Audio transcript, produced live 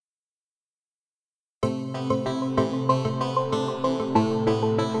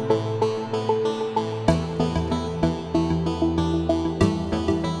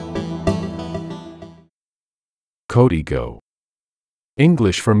CodiGO.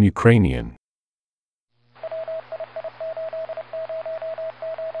 English from Ukrainian.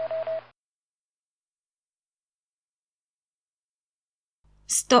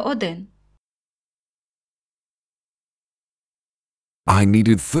 I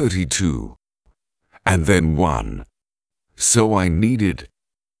needed 32, and then 1, so I needed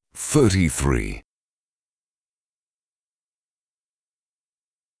 33.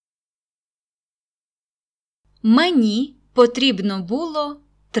 Мені потрібно було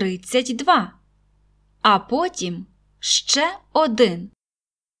 32, а потім ще 1.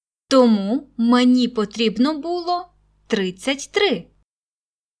 Тому мені потрібно було 33.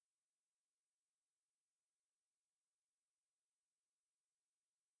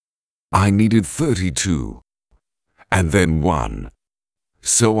 I needed 32, and then 1,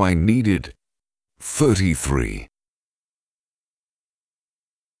 so I needed 33.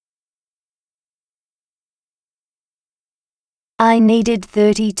 I needed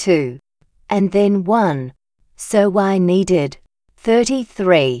 32, and then 1, so I needed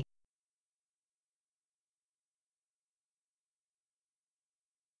 33.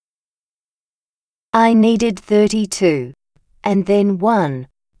 I needed 32, and then 1,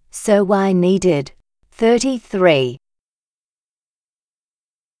 so I needed 33.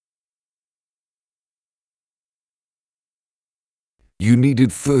 You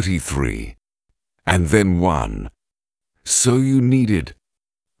needed 33, and then 1, so you needed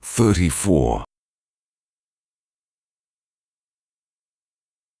 34.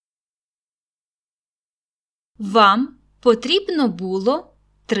 Вам потрібно було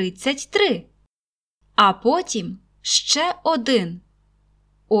 33, а потім ще 1.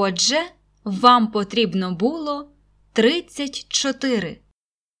 Отже, вам потрібно було 34.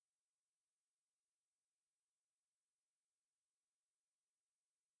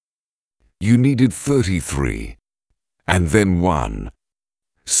 You needed 33, and then 1,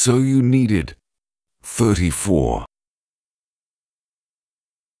 so you needed 34.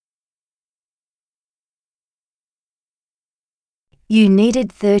 You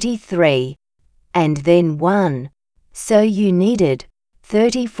needed 33, and then 1, so you needed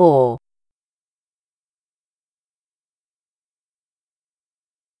 34.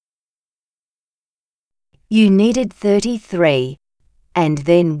 You needed 33, and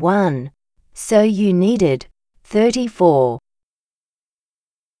then 1, so you needed 34.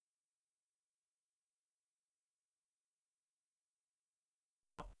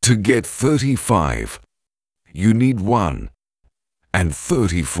 To get 35, you need 1 and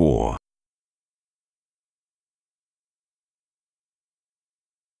 34.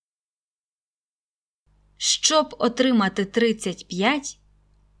 Щоб отримати 35,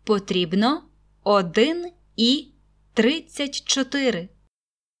 потрібно 1 і 34.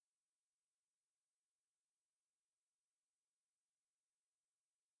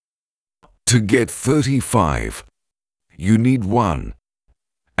 To get 35, you need 1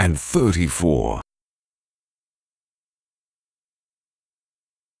 and 34.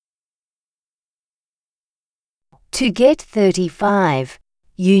 To get 35,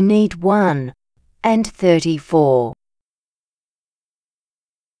 you need 1 and 34.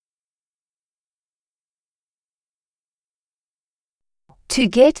 To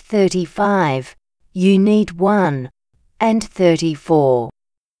get 35, you need 1 and 34.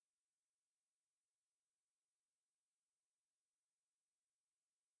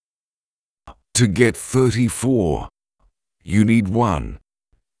 To get 34, you need 1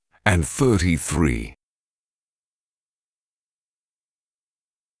 and 33.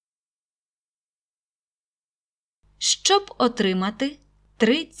 Щоб отримати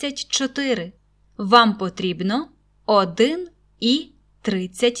 34, вам потрібно 1 і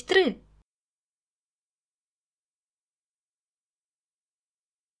 33.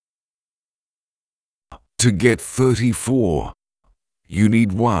 To get 34, you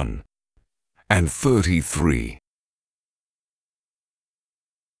need 1 and 33.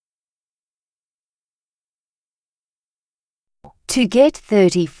 To get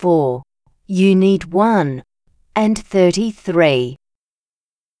 34, you need 1 and 33.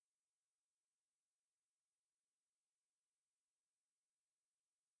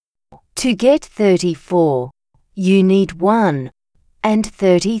 To get 34, you need 1 and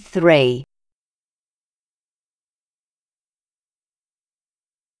 33.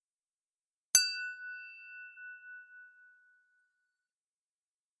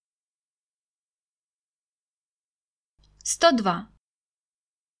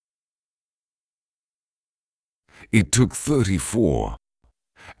 It took 34,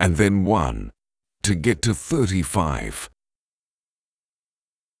 and then 1, to get to 35.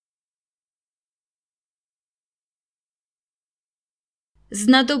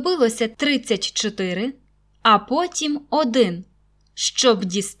 Знадобилося 34, а потім 1, щоб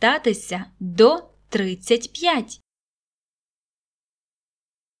дістатися до 35.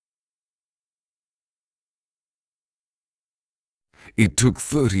 It took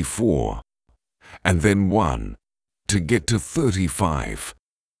 34 and then 1 to get to 35.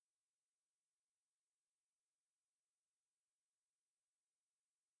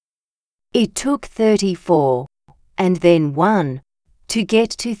 It took 34 and then 1 to get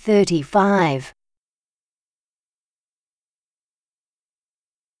to 35.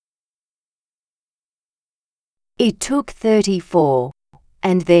 It took 34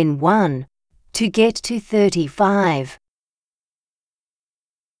 and then 1 to get to 35.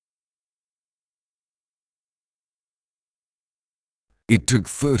 It took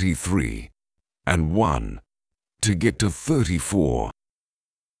 33 and 1 to get to 34.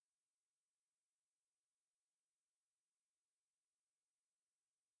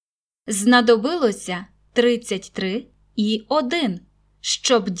 Знадобилося 33 і 1,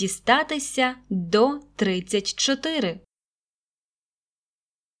 щоб дістатися до 34.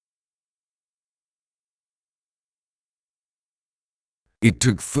 It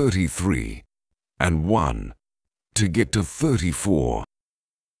took 33 and 1 to get to 34.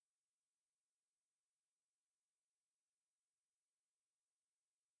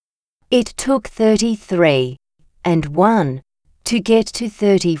 It took 33 and 1 to get to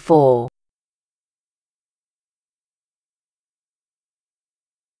 34.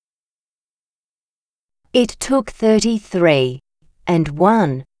 It took 33 and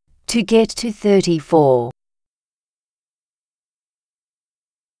 1 to get to 34.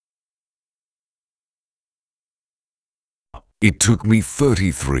 It took me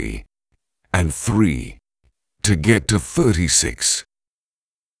 33 and 3 to get to 36.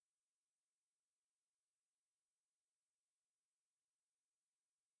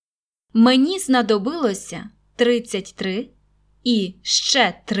 Мені знадобилося 33 і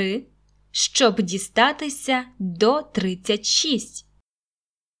ще 3, щоб дістатися до 36.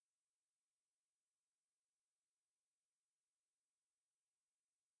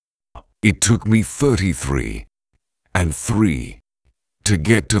 It took me 33 and 3 to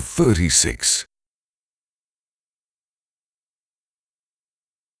get to 36.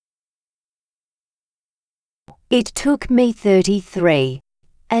 It took me 33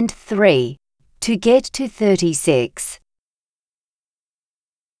 and 3 to get to 36.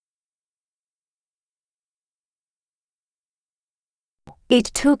 It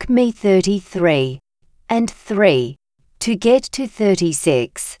took me 33 and 3 to get to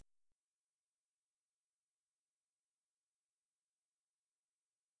 36.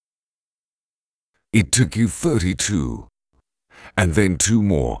 It took you 32 and then 2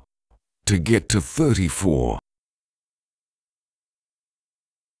 more to get to 34.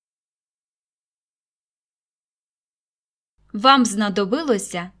 Вам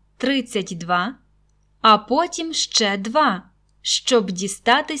знадобилося 32, а потім ще 2, щоб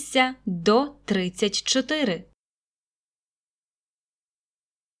дістатися до 34.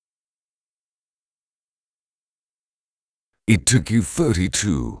 It took you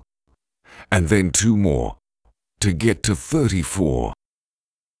 32 and then 2 more to get to 34.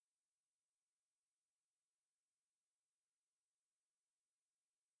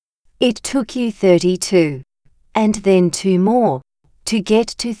 It took you 32 and then 2 more to get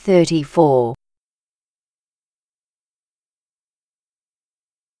to 34.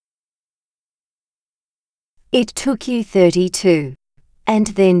 It took you 32 and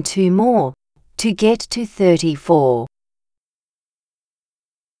then 2 more to get to 34.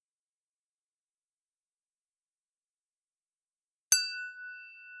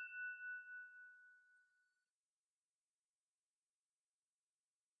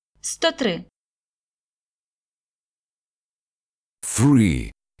 «103.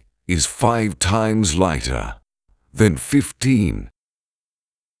 3 is 5 times lighter than 15.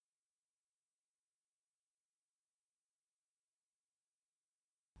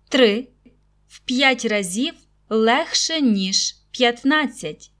 Три в 5 разів легше, ніж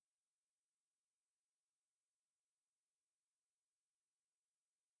 15.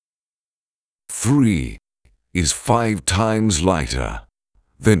 Three is 5 times lighter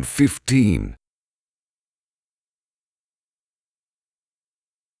than 15.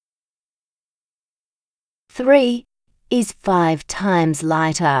 Three is 5 times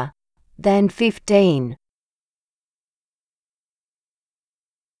lighter than 15.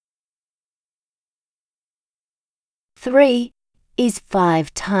 Three is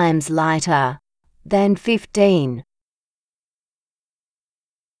 5 times lighter than 15.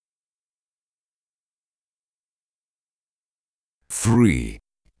 3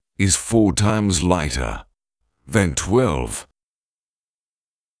 is 4 times lighter than 12.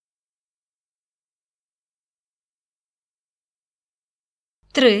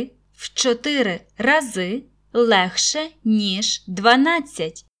 3 в 4 рази легше, ніж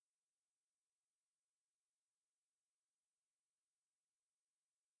 12.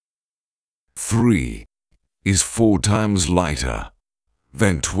 3 is 4 times lighter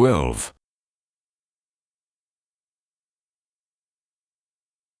than 12.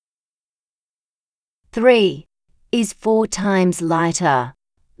 3 is 4 times lighter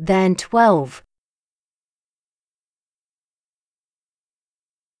than 12.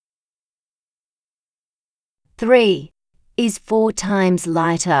 3 is 4 times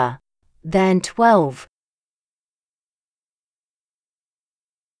lighter than 12.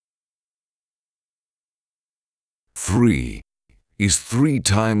 3 is 3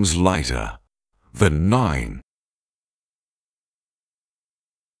 times lighter than 9.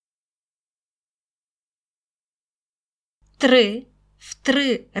 3 в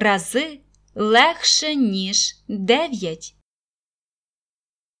 3 рази легше, ніж 9.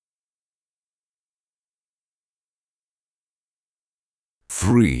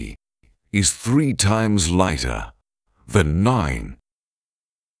 3 is 3 times lighter than 9.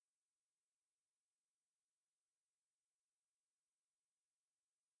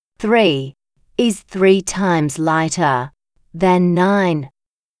 3 is 3 times lighter than 9.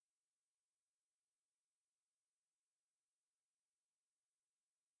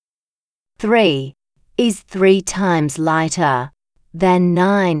 3 is 3 times lighter than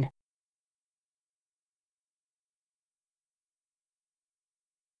 9.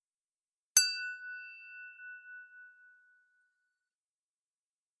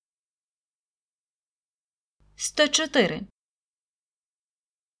 «104.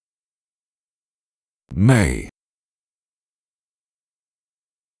 May.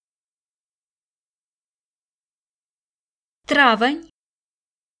 Травень.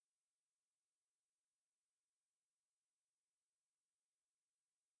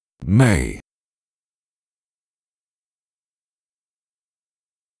 May.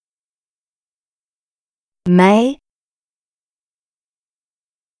 May,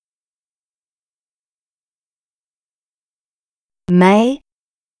 May,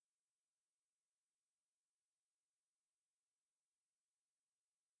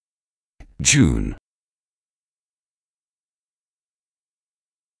 June.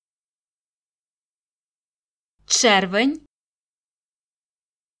 Червень.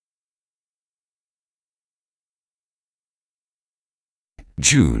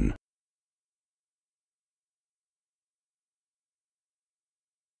 June.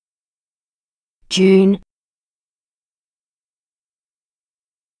 June,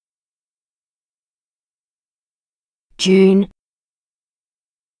 June,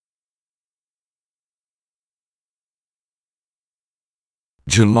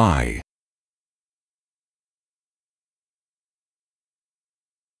 July.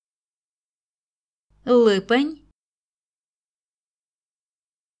 Липень.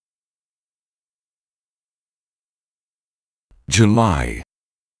 July.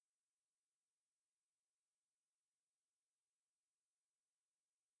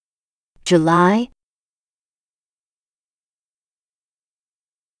 July,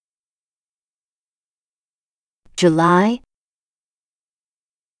 July,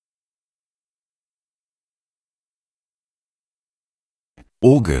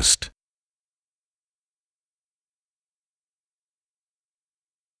 August.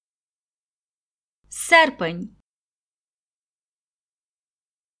 Серпень.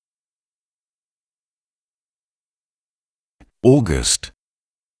 August.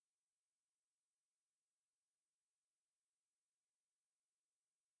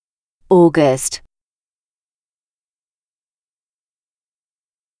 August,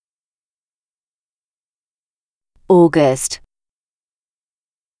 August,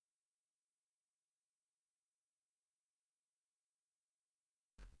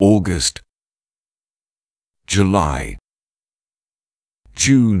 August. July.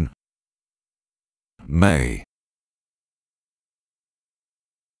 June. May.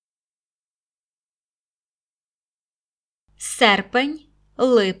 Серпень.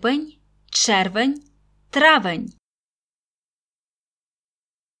 Липень. Червень. Травень.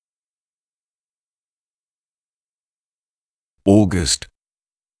 August.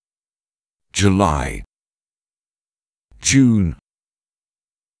 July. June.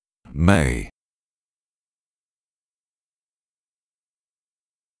 May.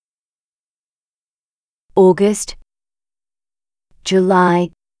 August,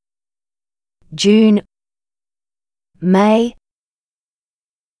 July, June, May,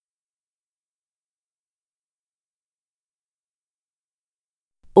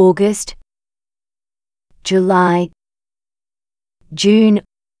 August, July, June,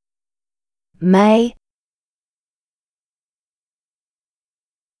 May,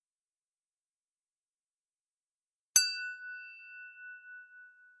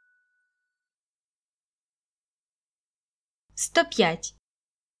 «105».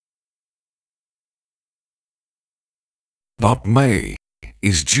 But May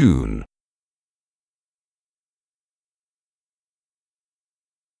is June.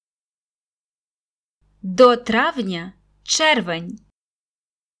 До травня – червень.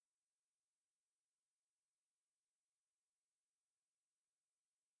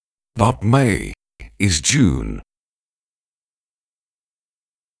 But May is June.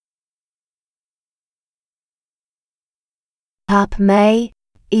 Up May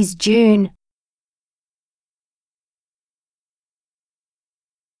is June.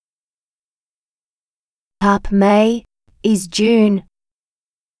 Up May is June.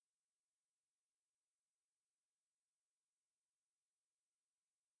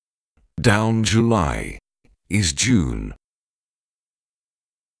 Down July is June.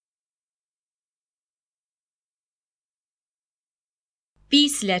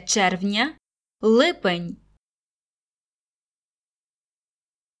 Після червня – липень.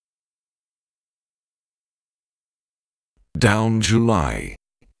 Down July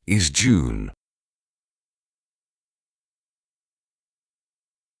is June.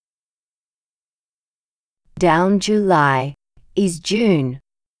 Down July is June.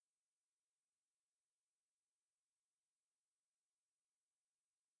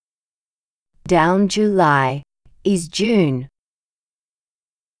 Down July is June.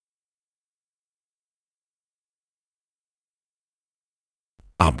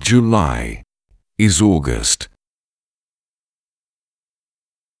 Up July is August.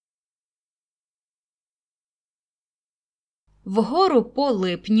 Вгору по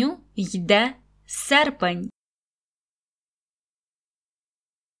липню йде серпень.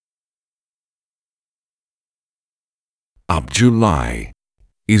 Up July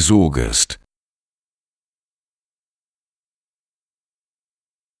is August.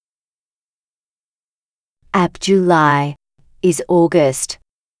 Up July is August.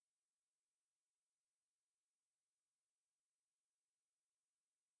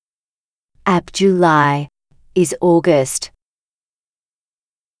 Up July is August.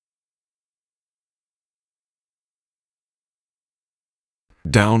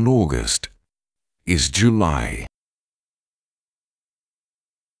 Down August is July.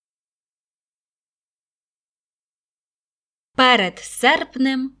 Перед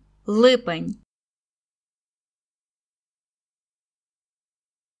серпнем – липень.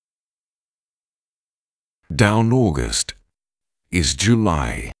 Down August is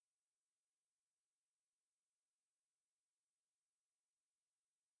July.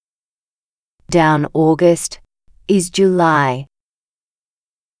 Down August is July.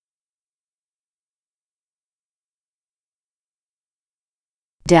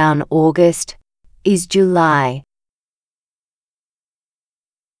 Down August is July.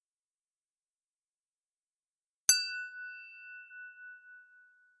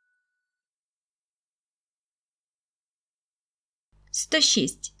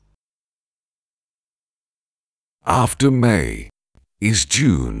 «106». After May is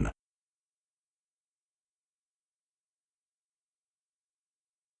June.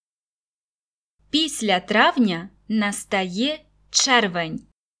 Після травня настає червень.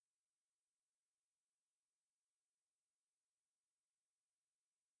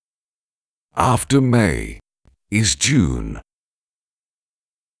 After May is June.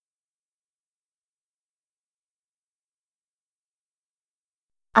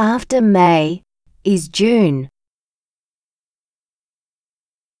 After May is June.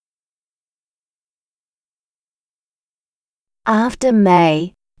 After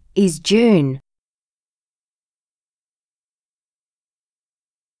May is June.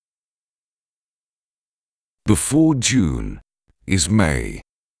 Before June is May.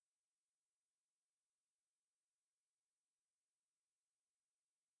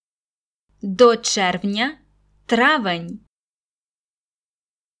 До червня – травень.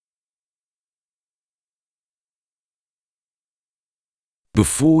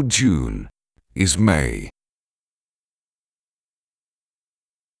 Before June is May.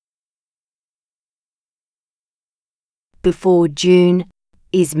 Before June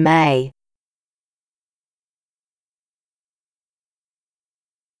is May.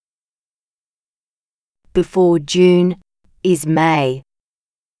 Before June is May.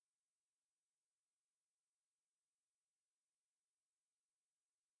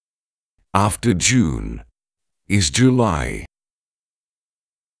 After June is July.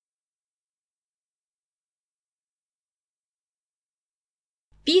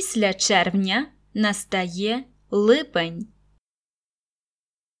 Після червня настає липень.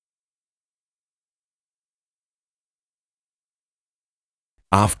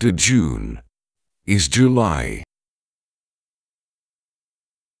 After June is July.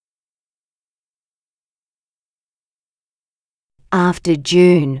 After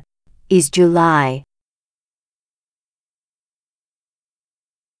June is July.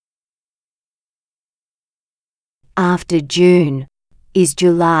 After June is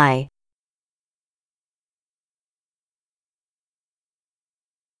July.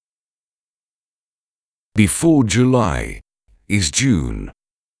 Before July is June.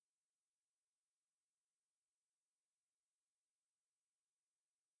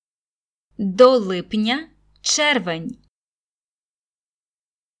 До липня – червень.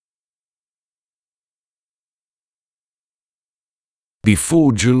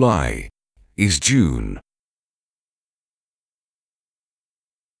 Before July is June.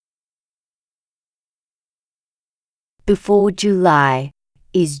 Before July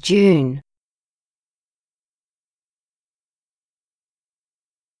is June.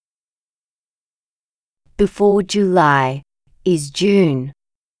 Before July is June.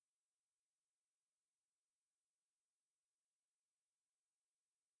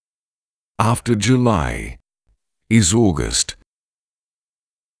 After July is August.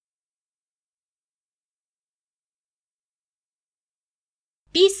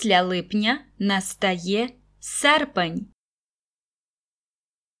 Після липня настає серпень.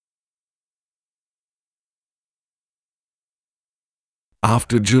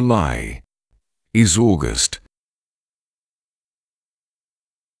 After July is August.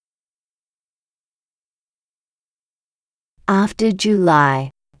 After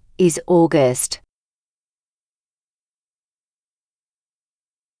July is August.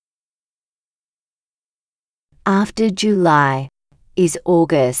 After July is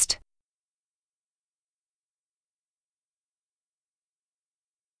August.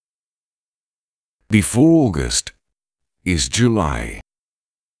 Before August is July.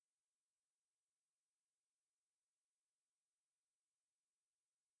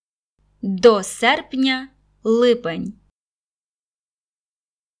 До серпня – липень.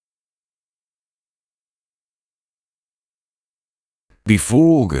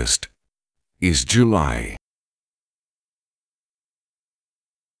 Before August is July.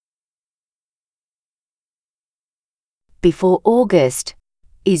 Before August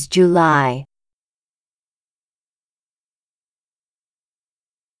is July.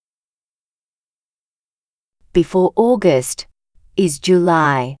 Before August is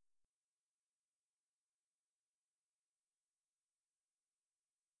July.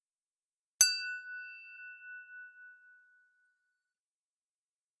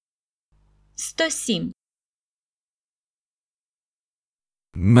 «107.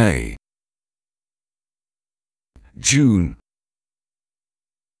 May, June,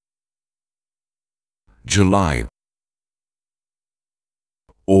 July,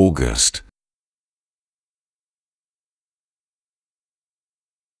 August.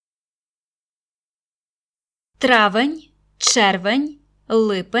 Травень, червень,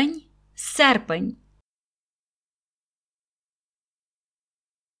 липень, серпень.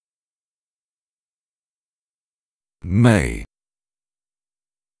 May,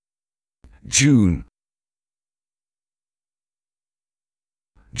 June,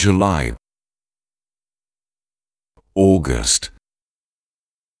 July, August.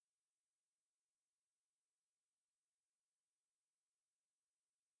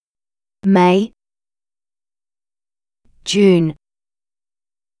 May, June,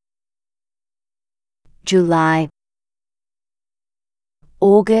 July,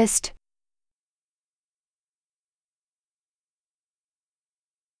 August.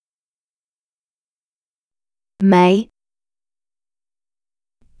 May,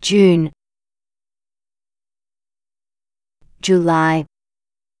 June, July,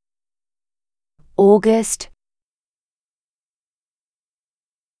 August.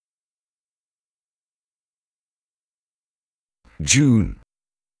 June,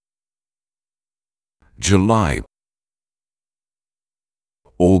 July,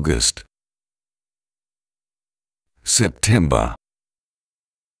 August, September.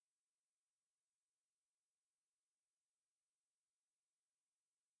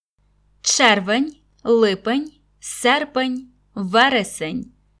 Червень, липень, серпень,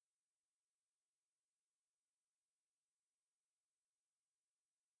 вересень.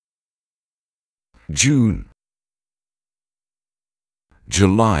 June,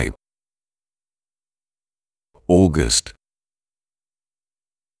 July, August,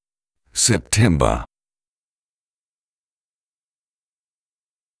 September.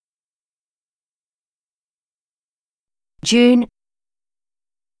 June,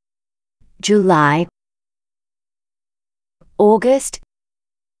 July, August,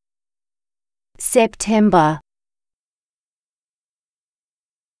 September,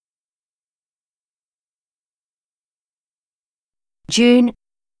 June,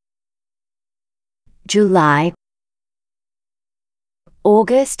 July,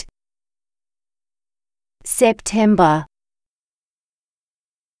 August, September,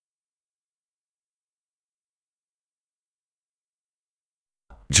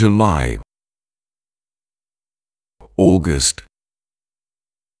 July, August,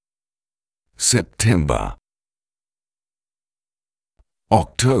 September,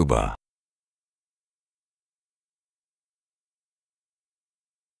 October,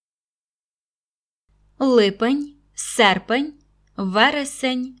 липень, серпень,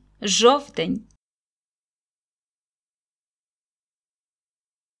 вересень, жовтень.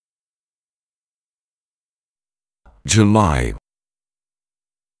 July,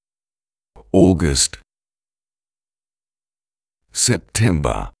 August,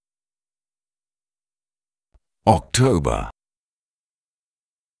 September, October,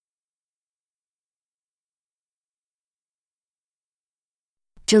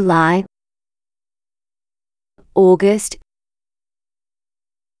 July, August,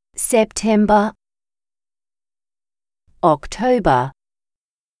 September, October,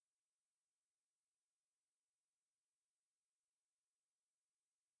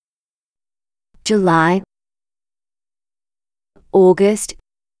 July, August,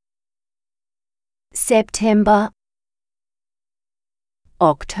 September,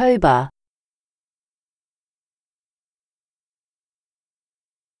 October,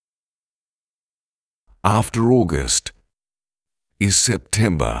 after August is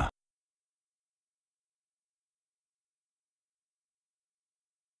September.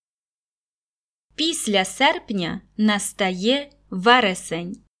 Після серпня настає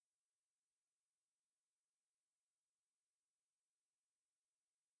вересень.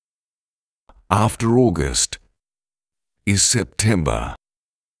 After August is September.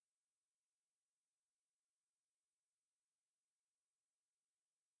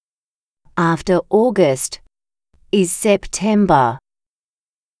 after August is September.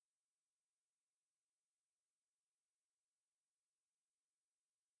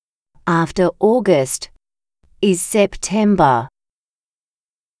 After August is September.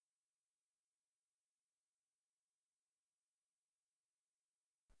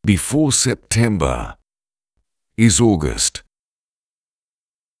 Before September is August.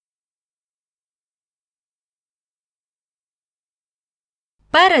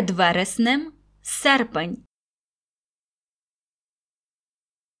 Перед вереснем – серпень.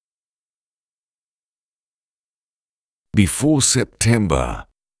 Before September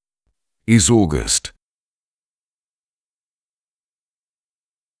is August.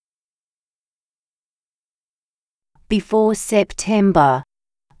 Before September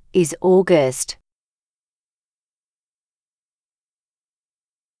is August.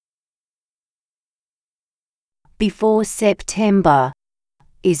 Before September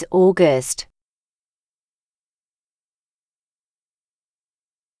is August.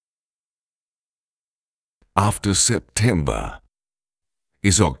 After September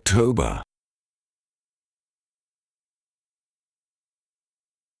is October.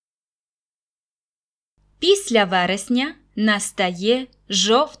 Після вересня настає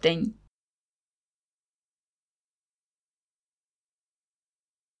жовтень.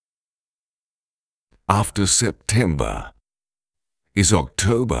 After September is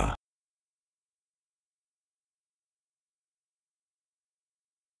October.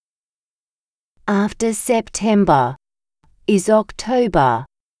 After September is October.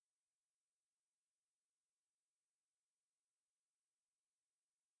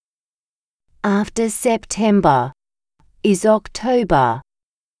 After September is October.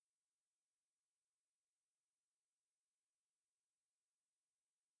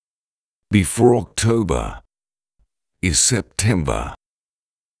 Before October is September.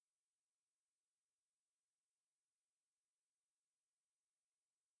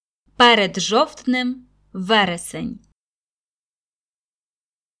 Перед жовтнем – вересень.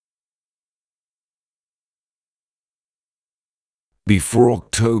 Before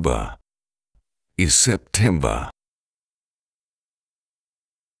October is September.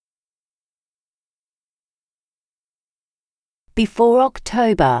 Before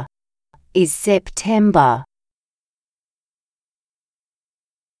October is September.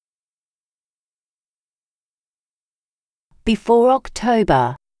 Before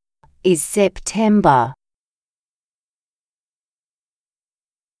October is September.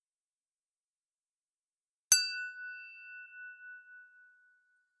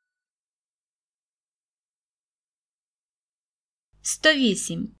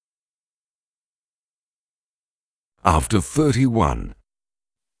 108. After 31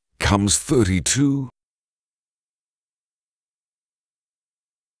 comes 32.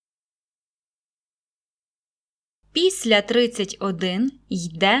 Після 31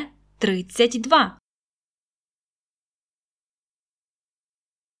 йде 32.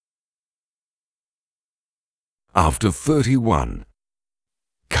 After 31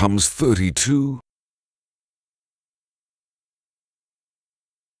 comes 32.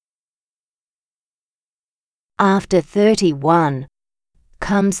 After 31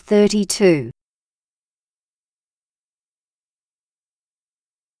 comes 32.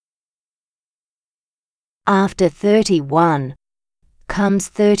 After 31 comes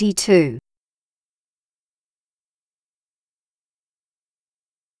 32.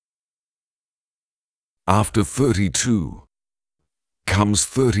 After 32 comes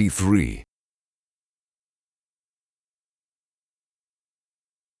 33.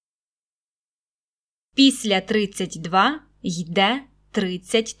 Після 32 йде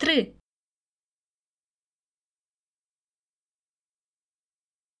 33.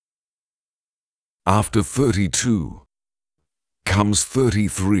 After 32 comes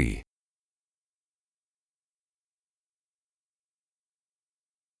 33.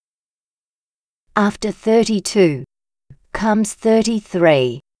 After 32 comes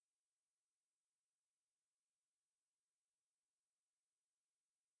 33.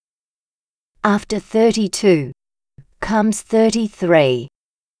 After 32 comes 33.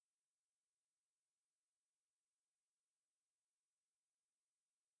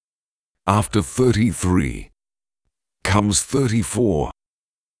 After 33 comes 34.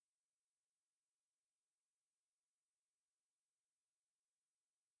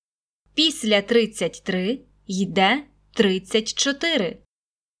 Після 33 йде 34.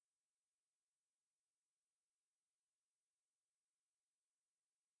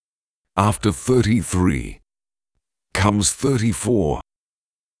 After 33 comes 34.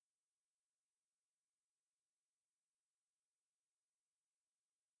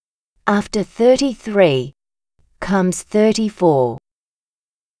 After 33 comes 34.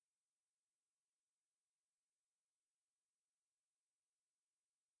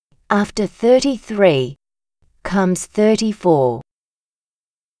 After 33 comes 34.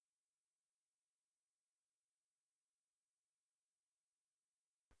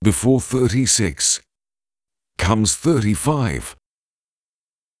 Before 36 comes 35.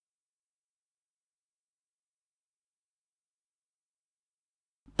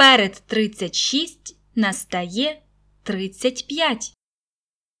 Перед 36 настає 35.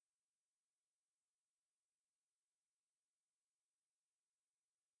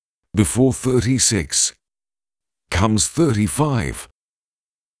 Before 36 comes 35.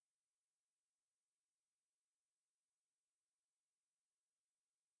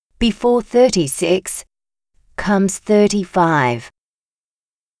 Before 36 comes 35.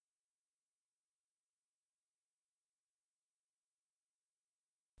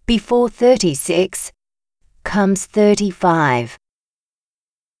 Before 36 comes 35.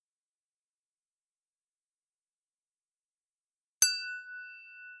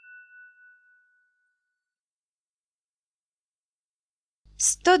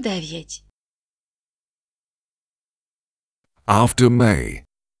 «109. After May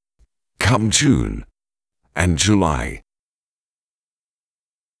come June and July.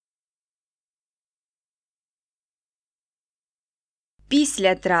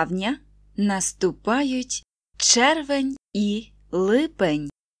 Після травня наступають червень і липень.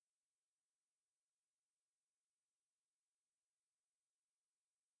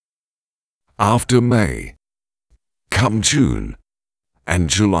 After May come June and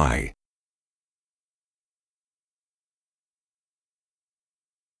July.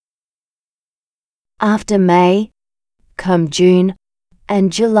 After May come June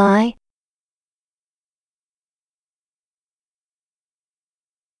and July.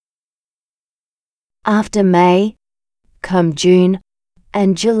 After May come June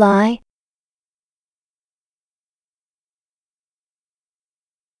and July.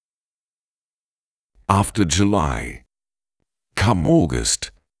 After July come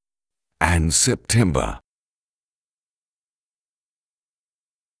August and September.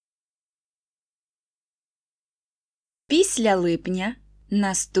 Після липня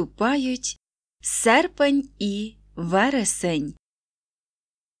наступають серпень і вересень.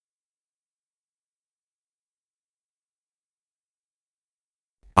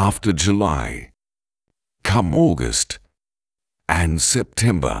 After July come August and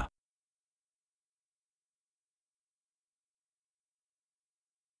September.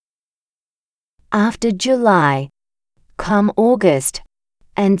 After July come August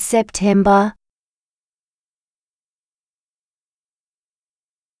and September.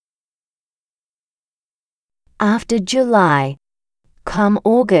 After July, come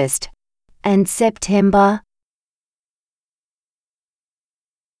August and September.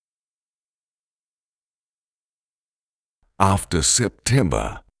 After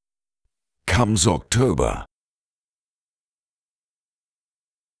September comes October.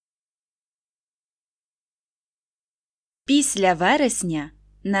 Після вересня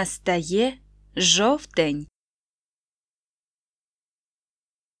настає жовтень.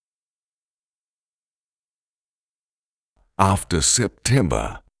 After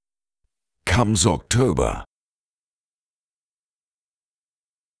September comes October.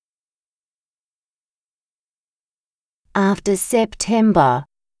 After September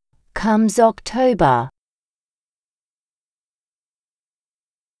comes October.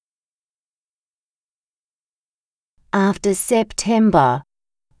 After September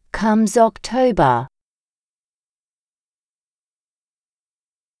comes October.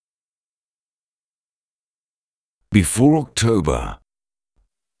 Before October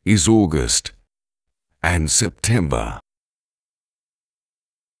is August and September.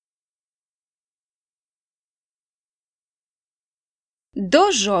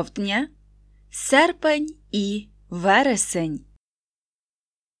 До жовтня – серпень і вересень.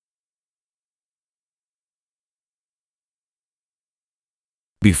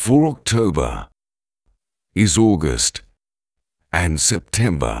 Before October is August and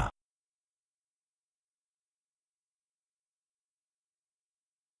September.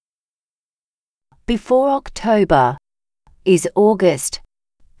 Before October is August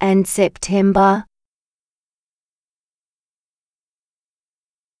and September.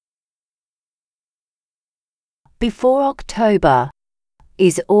 Before October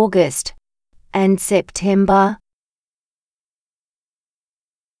is August and September.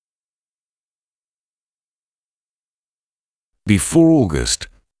 Before August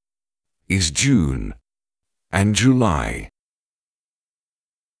is June and July.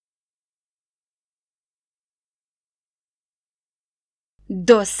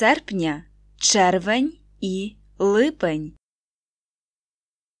 До серпня – червень і липень.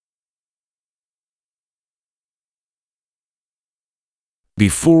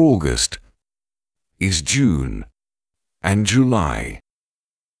 Before August is June and July.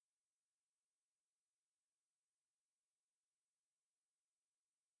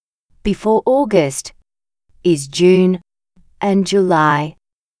 Before August is June and July.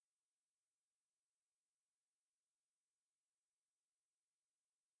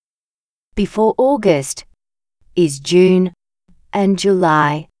 Before August is June and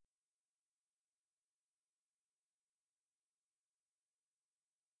July.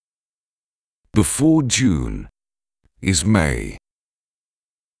 Before June is May.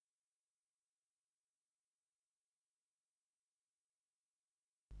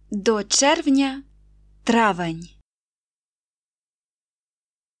 До червня – травень.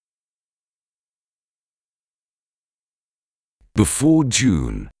 Before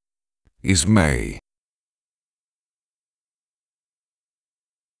June is May.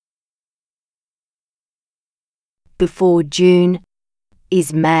 Before June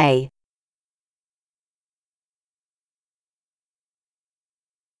is May.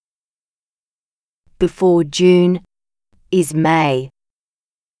 Before June is May.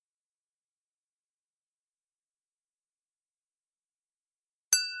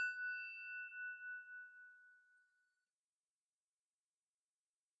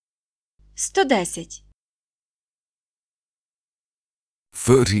 $110.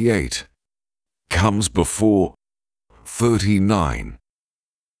 38 comes before 39.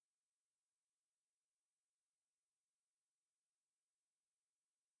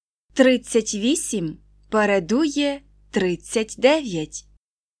 Тридцять вісім передує 39.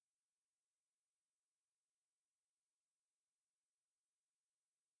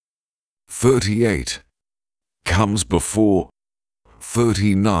 $38 comes before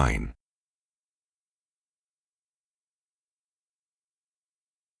 39.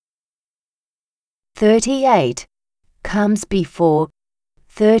 $38 comes before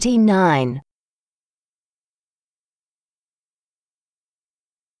 39.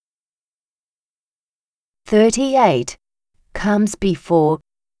 $38 comes before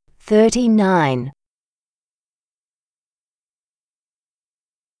 39.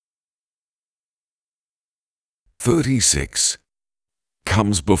 $36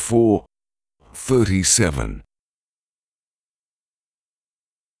 comes before 37.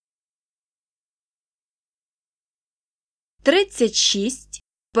 $36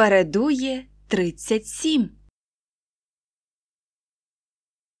 передує 37.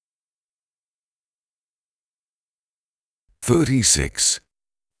 36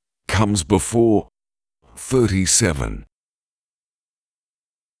 comes before 37.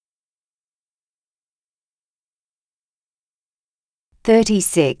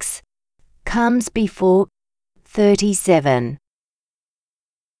 36 comes before 37.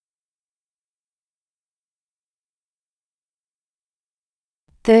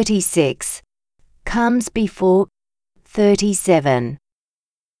 36 comes before 37.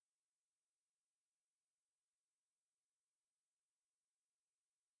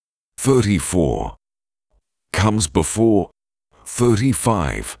 34 comes before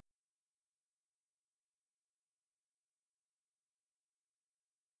 35.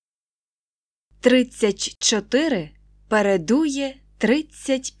 34 передує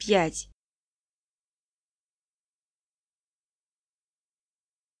 35.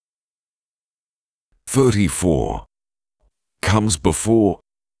 34 comes before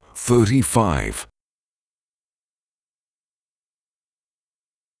 35.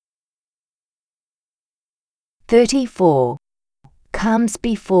 34 comes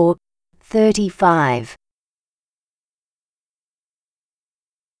before 35.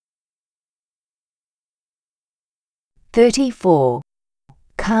 34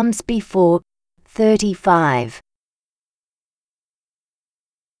 comes before 35.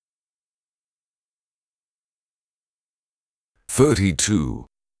 32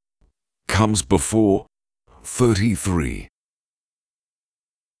 comes before 33.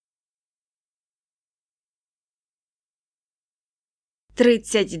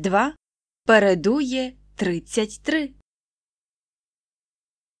 32 передує 33.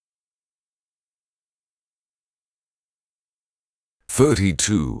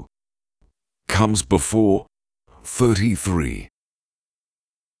 32 comes before 33.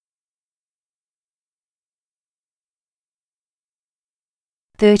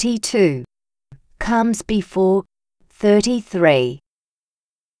 32 comes before 33.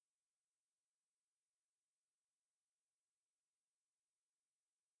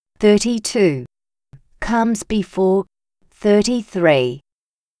 32 comes before 33.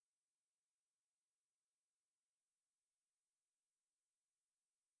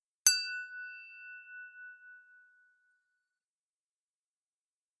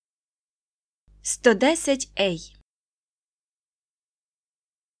 110A.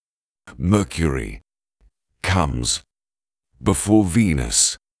 Mercury comes before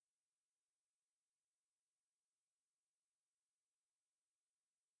Venus.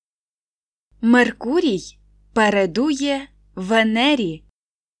 Меркурій передує Венері.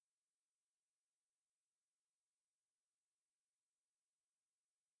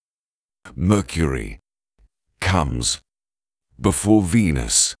 Mercury comes before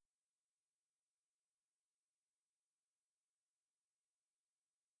Venus.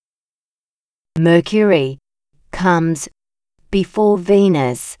 Mercury comes before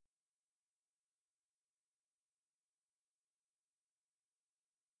Venus.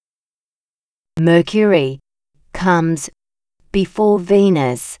 Mercury comes before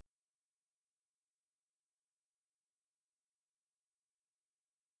Venus.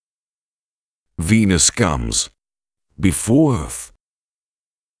 Venus comes before Earth.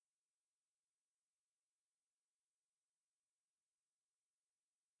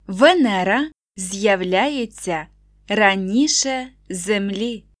 Венера з'являється раніше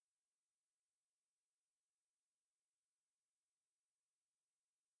Землі.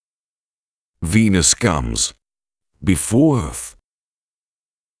 Venus comes before Earth.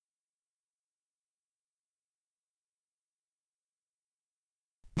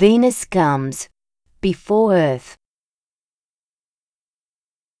 Venus comes before Earth.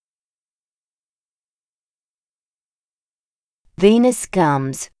 Venus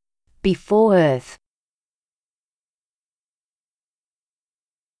comes before Earth.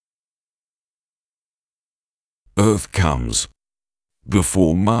 Earth comes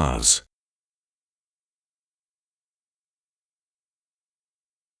before Mars.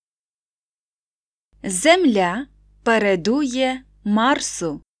 Земля передує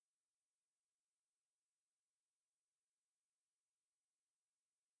Марсу.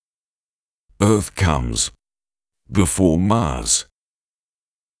 Earth comes before Mars.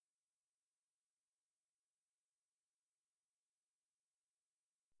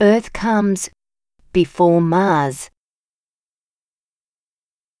 Earth comes before Mars.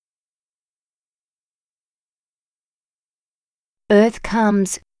 Earth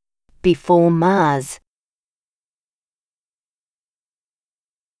comes before Mars.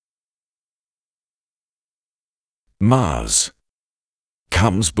 Mars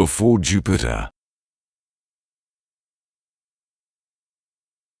comes before Jupiter.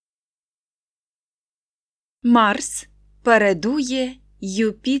 Марс передує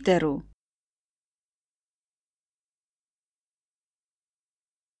Юпітеру.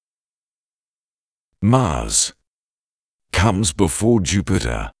 Mars comes before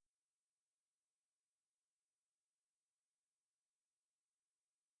Jupiter.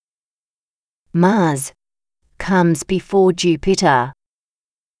 Mars comes before Jupiter.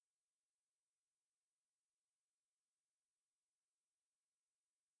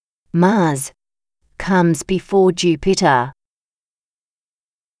 Mars comes before Jupiter.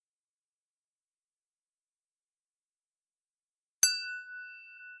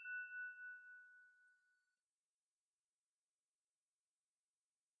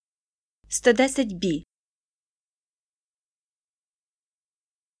 «110Б».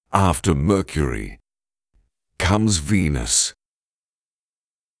 After Mercury comes Venus.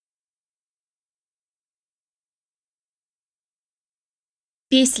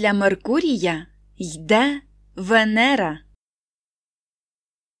 Після Меркурія йде Венера.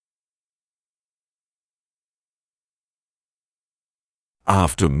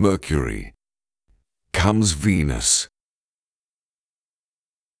 After Mercury comes Venus.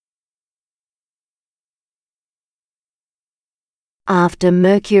 After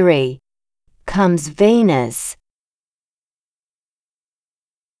Mercury comes Venus.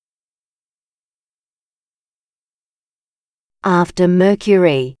 After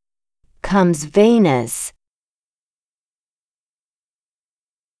Mercury comes Venus.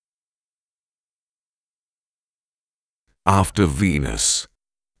 After Venus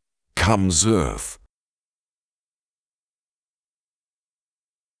comes Earth.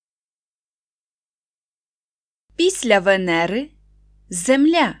 Після Венери –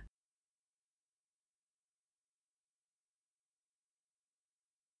 Земля.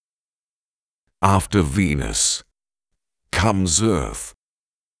 After Venus comes Earth.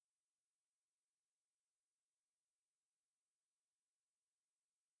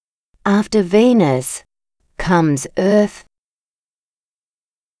 After Venus comes Earth.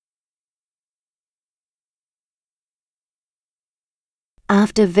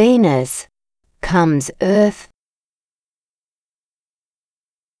 After Venus comes Earth.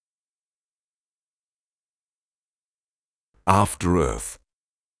 After Earth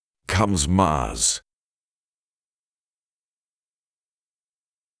comes Mars.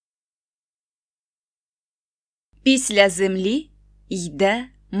 Після Землі йде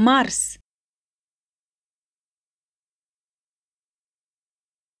Марс.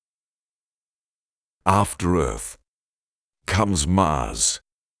 After Earth comes Mars.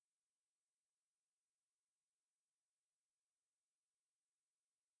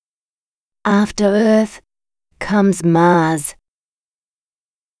 After Earth comes Mars.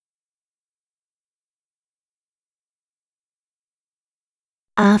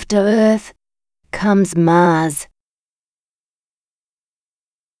 After Earth comes Mars.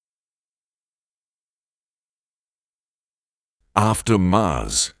 After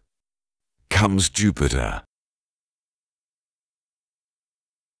Mars comes Jupiter.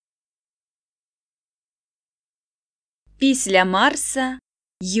 Після Марса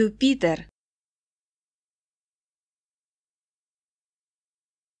 – Юпітер.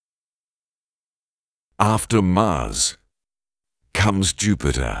 After Mars comes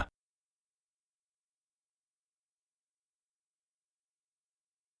Jupiter.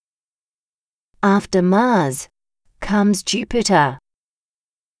 After Mars comes Jupiter.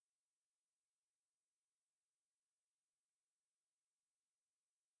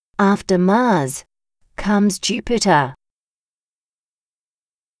 After Mars comes Jupiter.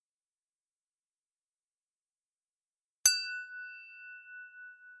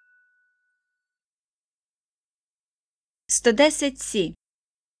 «110С».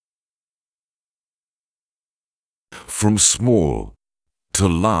 From small to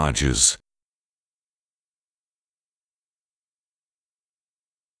larges.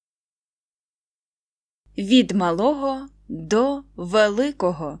 Від малого до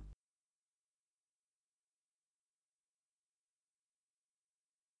великого.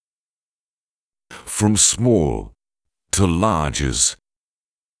 From small to larges.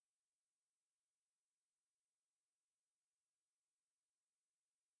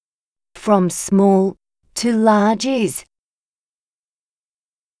 From small to larges.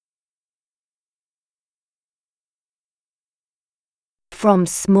 From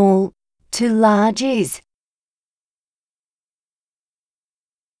small to larges.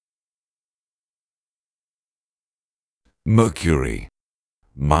 Mercury,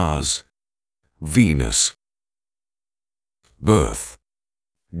 Mars, Venus. Earth,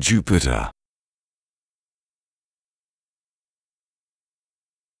 Jupiter.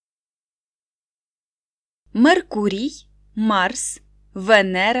 Меркурій Марс,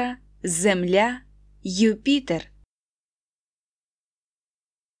 Венера, Земля, Юпітер.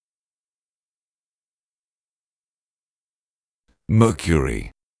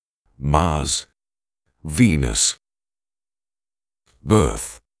 Mercury, Mars, Venus,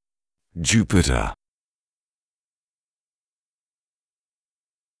 Earth, Jupiter.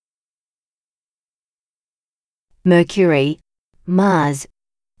 Mercury, Mars,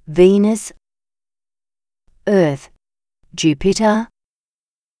 Venus, Earth, Jupiter.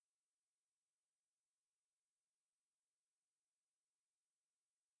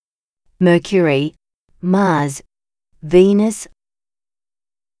 Mercury, Mars, Venus,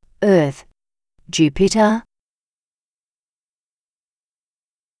 Earth, Jupiter.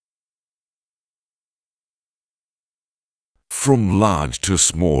 From large to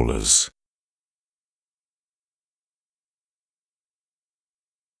small as.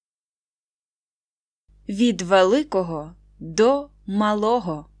 Від великого до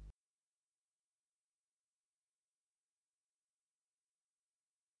малого.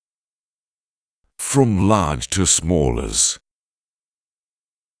 From large to small as.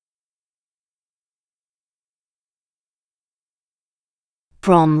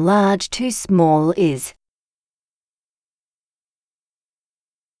 From large to small is.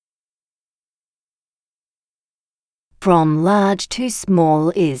 From large to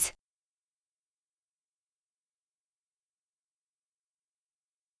small is.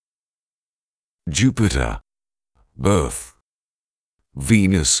 Jupiter, Earth,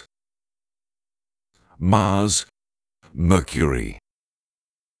 Venus, Mars, Mercury.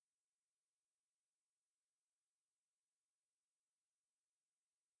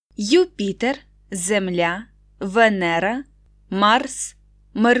 Юпітер, Земля, Венера, Марс,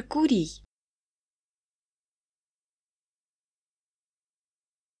 Меркурій.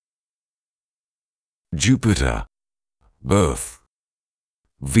 Jupiter, Earth,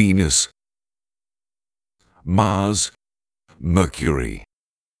 Venus, Mars, Mercury.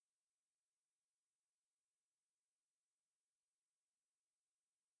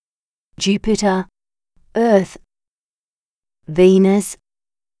 Jupiter, Earth, Venus,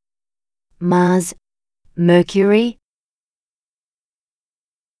 Mars, Mercury.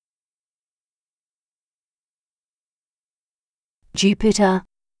 Jupiter,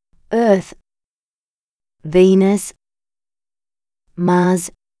 Earth, Venus,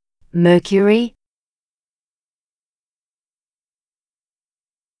 Mars, Mercury.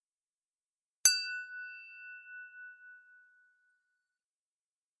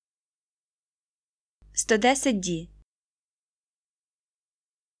 $110.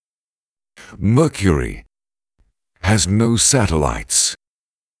 Mercury has no satellites.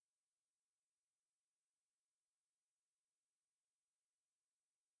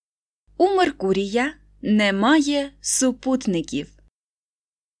 У Меркурія немає супутників.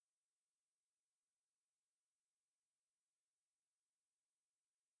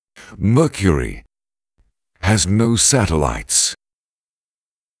 Mercury has no satellites.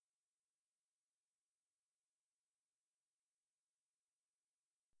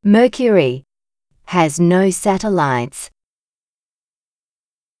 Mercury has no satellites.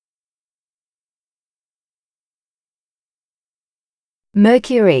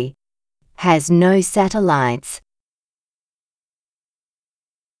 Mercury has no satellites.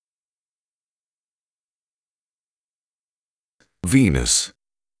 Venus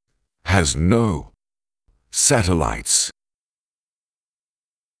has no satellites.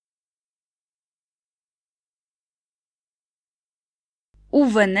 У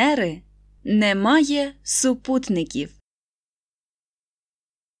Венери немає супутників.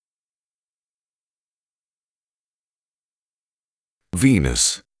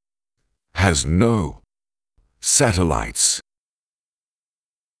 Venus has no satellites.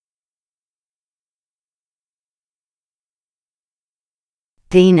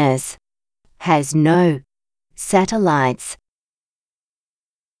 Venus has no satellites.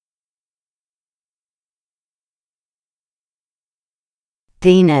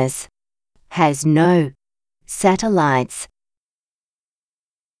 Venus has no satellites.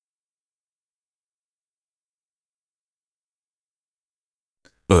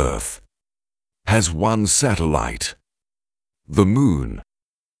 Earth has one satellite, the Moon.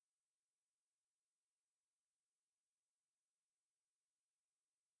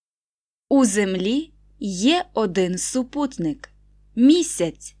 У Землі є один супутник –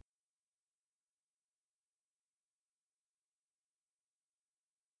 Місяць.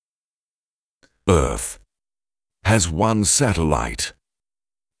 Earth has one satellite,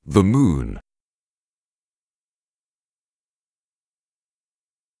 the Moon.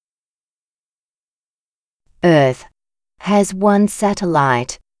 Earth has one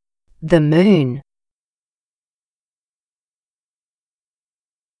satellite, the Moon.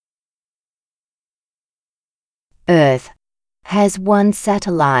 Earth has one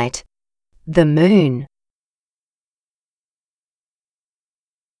satellite, the Moon.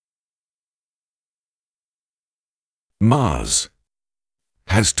 Mars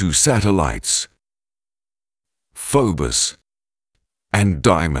has two satellites, Phobos and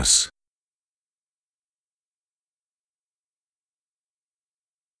Deimos.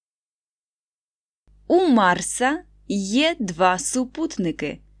 У Марса є два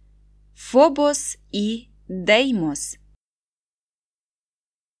супутники – Фобос і Деймос.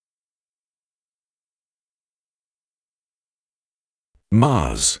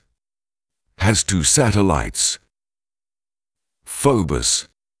 Mars has two satellites, Phobos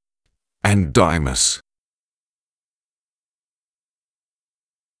and Deimos.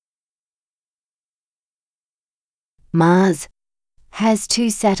 Mars has two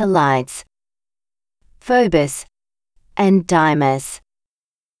satellites, Phobos and Deimos.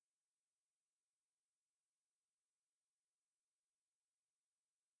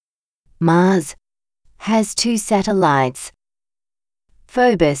 Mars has two satellites,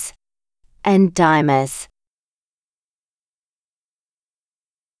 Phobos and Deimos.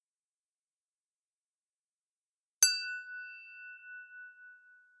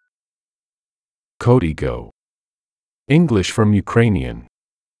 CodiGO. English from Ukrainian.